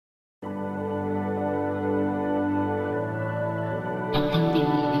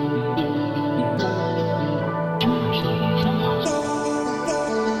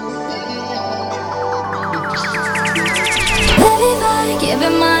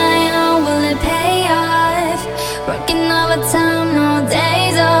Working overtime, no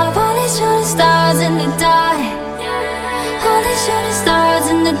days off. All these shooting stars in the dark. All these shooting stars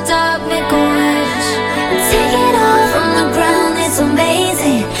in the dark make a wish. Take it all from the ground, it's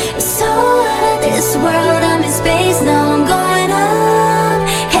amazing. It's so out of this world, I'm in space. Now I'm going up,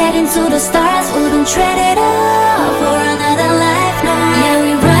 heading to the stars. Wouldn't trade it up for another life, no. Yeah,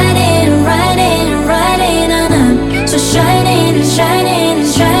 we riding, riding, riding on up. So shining, shining,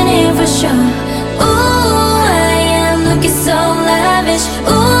 shining for sure. Ooh, I am looking so lavish.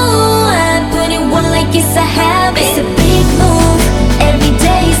 Ooh, I put it one like it's a habit. It's a big move, every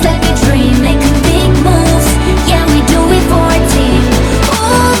day is like a dream. Making big moves, yeah, we do it for a team.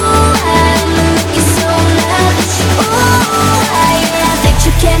 Ooh, I'm looking so lavish. Ooh, I am that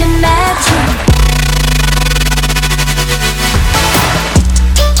you can't imagine.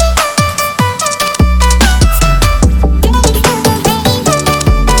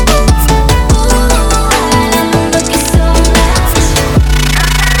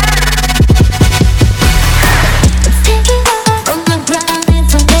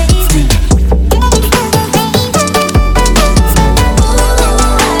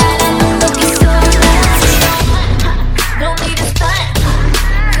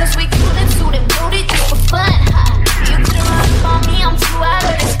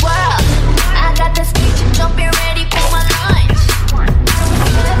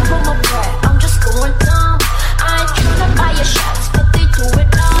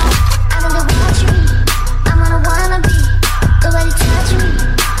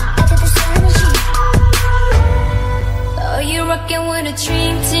 With a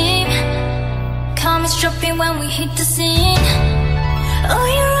dream team, comments dropping when we hit the scene.